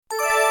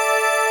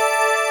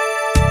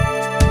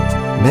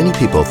Many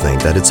people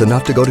think that it's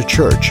enough to go to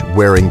church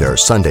wearing their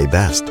Sunday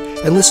best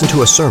and listen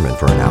to a sermon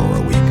for an hour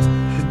a week.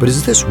 But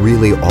is this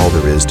really all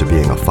there is to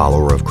being a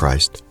follower of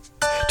Christ?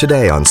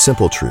 Today on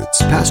Simple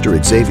Truths,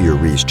 Pastor Xavier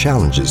Reese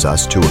challenges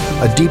us to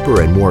a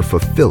deeper and more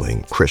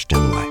fulfilling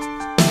Christian life.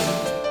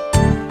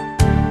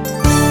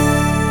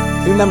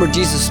 You remember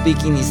Jesus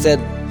speaking, he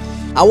said,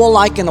 I will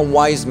liken a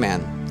wise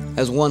man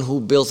as one who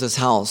builds his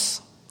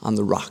house on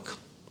the rock.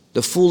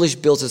 The foolish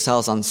builds his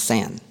house on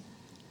sand.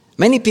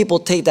 Many people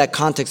take that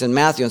context in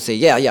Matthew and say,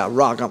 yeah,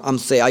 rock,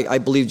 I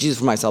believe Jesus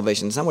for my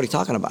salvation. That's not what he's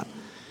talking about.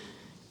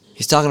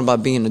 He's talking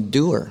about being a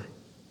doer.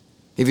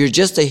 If you're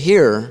just a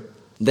hearer,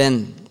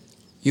 then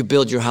you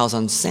build your house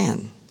on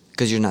sand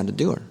because you're not a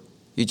doer.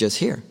 You just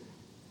hear.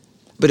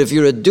 But if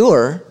you're a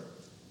doer,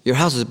 your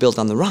house is built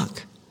on the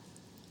rock.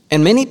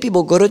 And many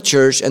people go to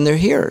church and they're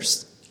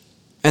hearers.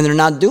 And they're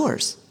not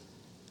doers.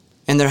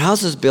 And their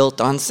house is built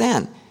on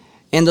sand.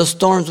 And the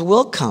storms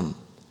will come.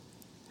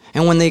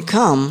 And when they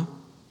come,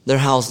 their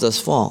house does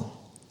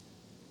fall.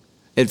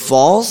 It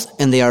falls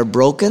and they are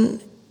broken,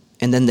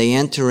 and then they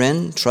enter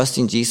in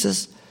trusting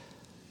Jesus,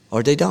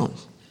 or they don't.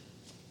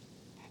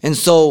 And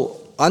so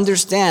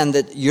understand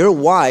that you're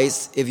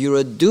wise if you're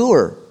a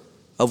doer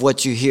of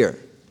what you hear.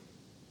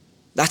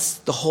 That's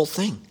the whole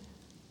thing.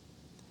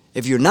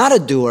 If you're not a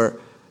doer,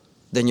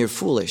 then you're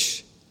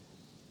foolish,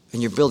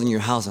 and you're building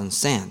your house on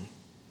sand.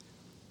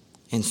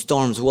 And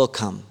storms will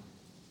come.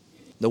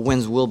 The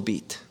winds will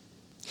beat.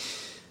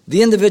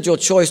 The individual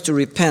choice to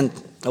repent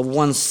of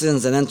one's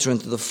sins and enter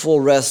into the full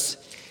rest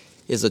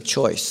is a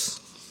choice.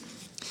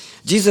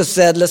 Jesus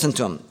said, listen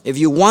to him, if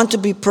you want to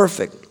be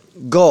perfect,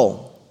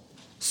 go,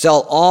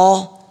 sell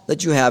all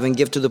that you have and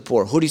give to the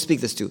poor. Who do you speak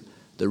this to?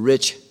 The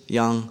rich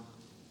young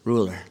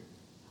ruler.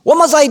 What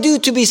must I do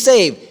to be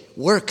saved?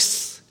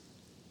 Works.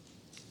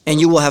 And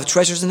you will have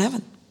treasures in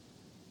heaven.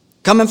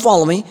 Come and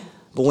follow me.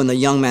 But when the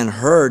young man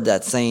heard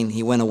that saying,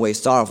 he went away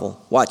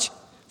sorrowful. Watch,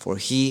 for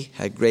he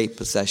had great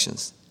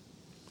possessions.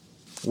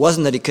 It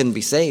wasn't that he couldn't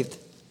be saved.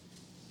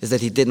 It's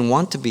that he didn't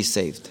want to be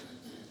saved.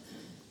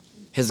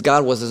 His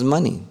God was his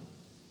money.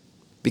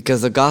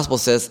 Because the gospel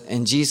says,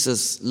 and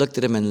Jesus looked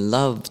at him and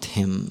loved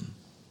him.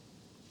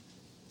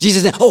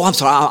 Jesus said, I'm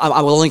sorry,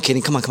 I was only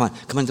kidding. Come on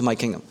into my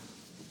kingdom.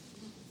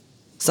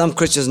 Some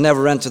Christians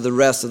never enter the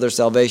rest of their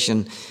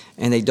salvation,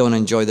 and they don't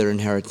enjoy their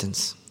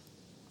inheritance.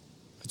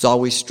 It's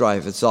always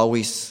strife. It's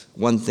always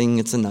one thing,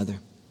 it's another.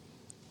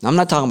 Now, I'm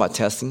not talking about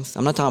testings.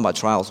 I'm not talking about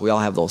trials. We all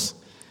have those.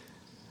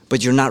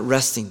 But you're not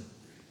resting.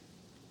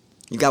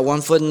 You got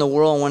one foot in the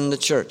world and one in the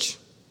church.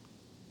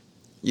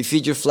 You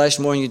feed your flesh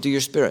more than you do your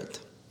spirit.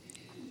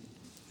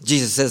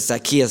 Jesus says,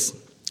 Zacchaeus,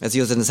 as he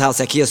was in his house,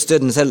 Zacchaeus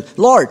stood and said,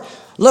 Lord,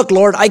 look,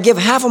 Lord, I give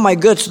half of my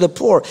goods to the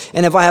poor,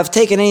 and if I have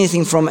taken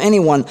anything from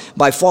anyone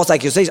by false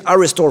accusation, I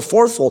restore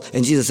fourfold.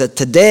 And Jesus said,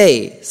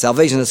 today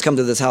salvation has come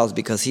to this house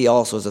because he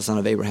also is the son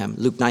of Abraham.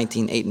 Luke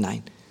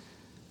 19:8-9.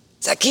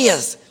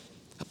 Zacchaeus,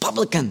 a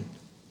publican,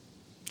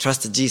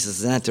 trusted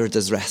Jesus and entered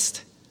his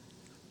rest.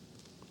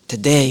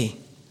 Today,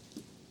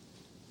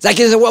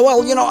 Zacchaeus said, well,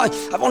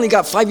 I've only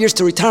got 5 years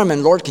to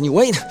retirement, Lord, can you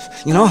wait?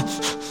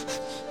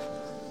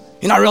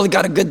 I really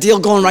got a good deal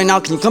going right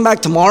now. Can you come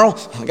back tomorrow?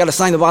 I got to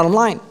sign the bottom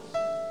line.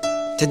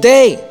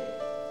 Today.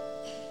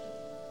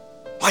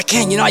 Why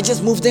can't? I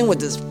just moved in with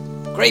this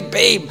great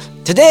babe.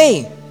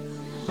 Today.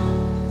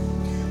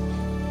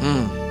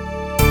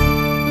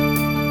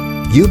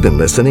 You've been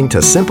listening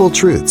to Simple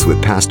Truths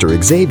with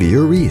Pastor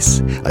Xavier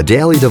Reese, a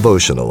daily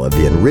devotional of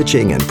the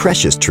enriching and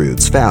precious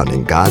truths found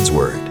in God's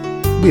Word.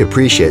 We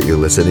appreciate you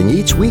listening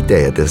each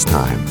weekday at this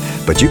time,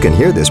 but you can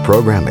hear this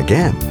program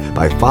again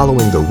by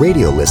following the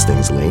radio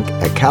listings link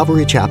at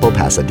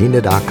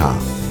CalvaryChapelPasadena.com.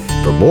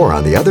 For more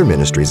on the other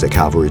ministries at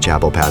Calvary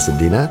Chapel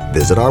Pasadena,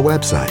 visit our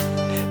website.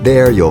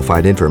 There you'll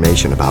find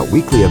information about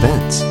weekly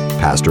events,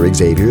 Pastor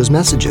Xavier's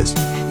messages,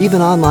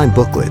 even online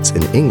booklets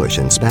in English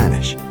and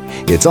Spanish.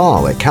 It's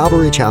all at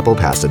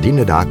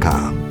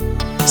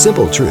CalvaryChapelPasadena.com.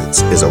 Simple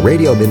Truths is a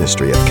radio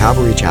ministry of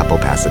Calvary Chapel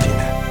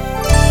Pasadena.